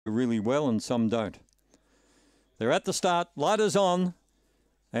really well and some don't. They're at the start, lighters on,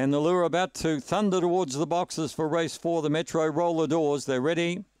 and the lure about to thunder towards the boxes for race 4, the Metro Roller Doors. They're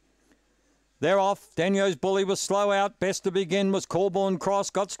ready. They're off. Daniel's Bully was slow out. Best to begin was Corborn Cross.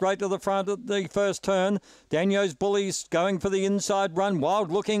 Got straight to the front at the first turn. Daniel's Bully's going for the inside run.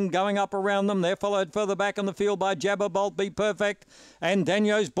 Wild Looking going up around them. They're followed further back in the field by Jabberbolt, Be Perfect. And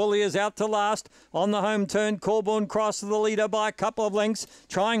Daniel's Bully is out to last. On the home turn, Corborn Cross to the leader by a couple of lengths.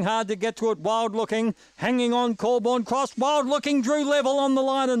 Trying hard to get to it. Wild Looking. Hanging on Corborn Cross. Wild Looking drew level on the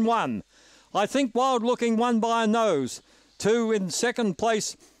line and won. I think Wild Looking won by a nose. 2 in second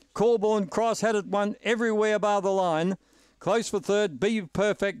place. Corborn Cross had it won everywhere bar the line. Close for third, Be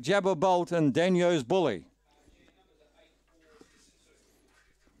Perfect, Jabberbolt and Daniel's Bully.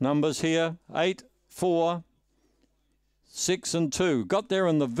 Numbers here, 8, 4, 6 and 2. Got there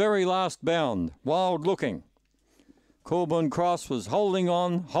in the very last bound. Wild Looking. Corborn Cross was holding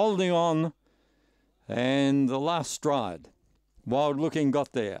on. And the last stride. Wild Looking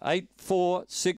got there. 8, 4, 6.